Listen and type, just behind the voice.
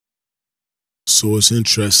So it's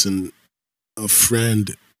interesting. A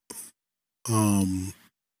friend um,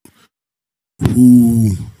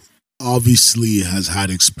 who obviously has had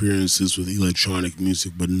experiences with electronic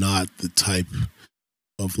music, but not the type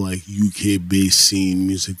of like UK based scene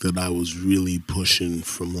music that I was really pushing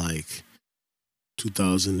from like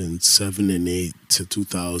 2007 and 8 to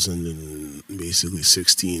 2000 and basically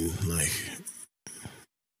 16. Like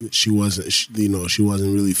she wasn't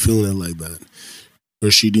really feeling it like that, or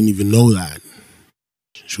she didn't even know that.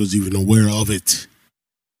 She was even aware of it.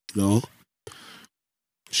 You know,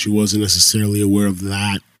 she wasn't necessarily aware of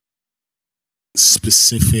that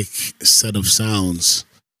specific set of sounds.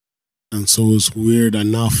 And so it's weird. I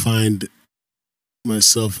now find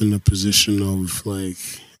myself in a position of like,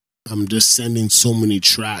 I'm just sending so many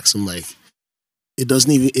tracks. I'm like, it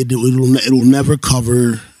doesn't even, it'll never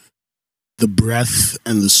cover the breadth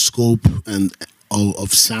and the scope and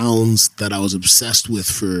of sounds that I was obsessed with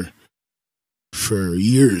for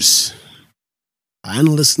years. I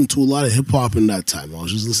hadn't listened to a lot of hip hop in that time. I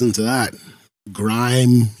was just listening to that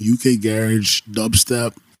grime, UK garage,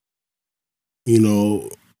 dubstep. You know,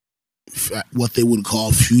 what they would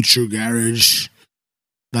call future garage.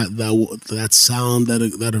 That sound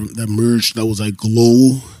that merged, that was like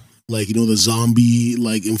glow, like the zombie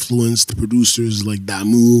like influenced producers like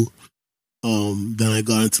Damu. Then I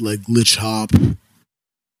got into like glitch hop,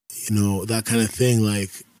 that kind of thing.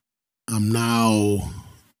 Like I'm now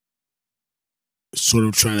sort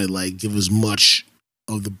of trying to like give as much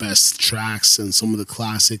of the best tracks and some of the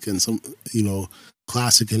classic and some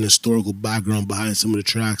classic and historical background behind some of the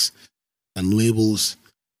tracks and labels.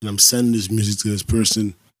 And I'm sending this music to this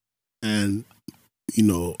person, and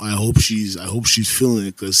I hope she's feeling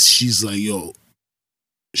it, because she's like, yo,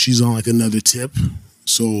 she's on like another tip.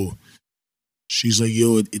 So she's like,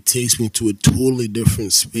 yo, it takes me to a totally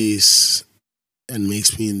different space and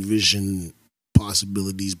makes me envision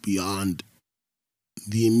possibilities beyond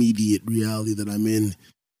the immediate reality that I'm in.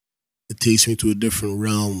 It takes me to a different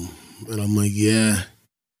realm, and I'm like, yeah,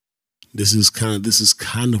 this is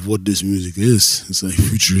kind of what this music is. It's like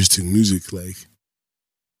futuristic music. Like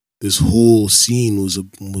this whole scene was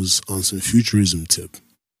on some futurism tip,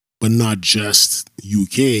 but not just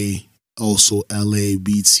UK, also LA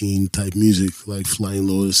beat scene type music like Flying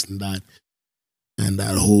Lotus and that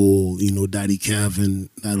whole Daddy Kevin,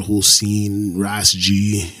 that whole scene, Ras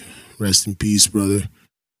G, rest in peace, brother.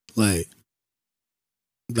 Like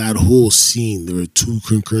that whole scene, there were two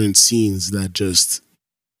concurrent scenes that just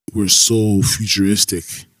were so futuristic.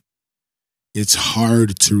 It's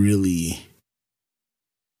hard to really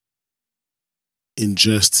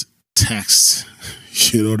ingest text.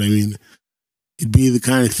 You know what I mean? It'd be the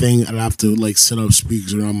kind of thing I'd have to like set up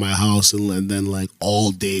speakers around my house and then like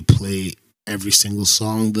all day play every single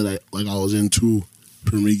song that I was into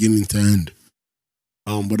from beginning to end.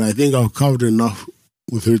 But I think I've covered enough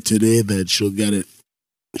with her today that she'll get it.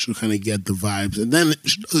 She'll kind of get the vibes, and then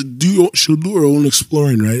she'll do her own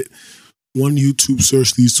exploring. Right, one YouTube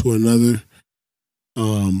search leads to another.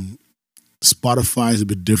 Spotify is a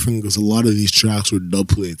bit different because a lot of these tracks were dub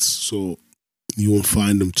plates, so you won't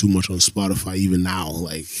find them too much on Spotify even now.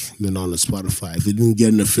 Like they're not on Spotify. If they didn't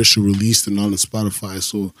get an official release, they're not on Spotify.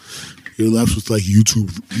 So you're left with like YouTube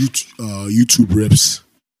rips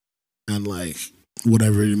and like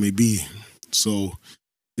whatever it may be. So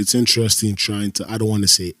it's interesting trying to, I don't want to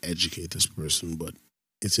say educate this person, but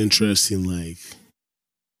it's interesting like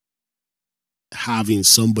having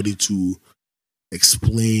somebody to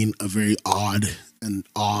explain a very odd and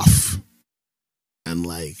off and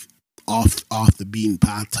like off the beaten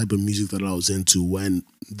path type of music that I was into, when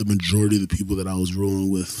the majority of the people that I was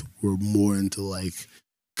rolling with were more into like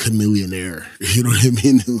Chameleon Air. You know what I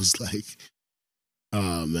mean? It was like,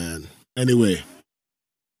 oh man. Anyway,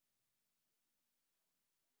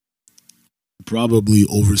 probably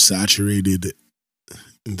oversaturated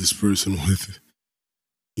this person with,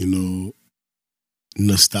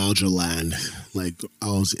 nostalgia land. Like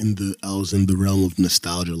I was in the realm of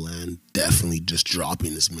nostalgia land, definitely just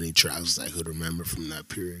dropping as many tracks as I could remember from that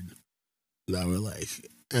period that were like,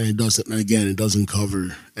 and it doesn't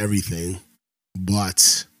cover everything,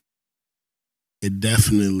 but it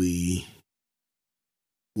definitely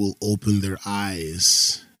will open their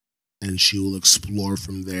eyes, and she will explore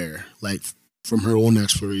from there. Like from her own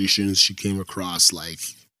explorations, she came across like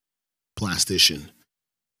Plastician.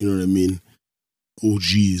 You know what I mean?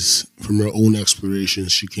 OGs. From her own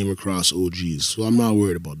explorations, she came across OGs. So I'm not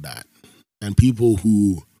worried about that. And people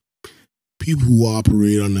who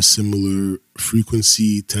operate on a similar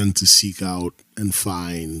frequency tend to seek out and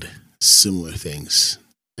find similar things.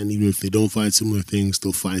 And even if they don't find similar things,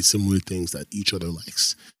 they'll find similar things that each other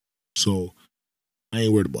likes. So I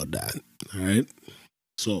ain't worried about that. All right.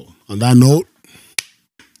 So on that note,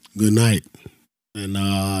 good night. And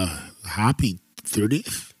happy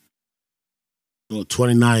 30th. No,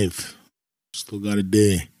 29th. Still got a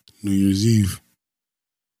day. New Year's Eve.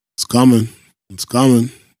 It's coming. It's coming.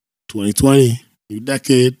 2020. New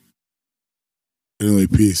decade. Anyway,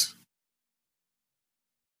 peace.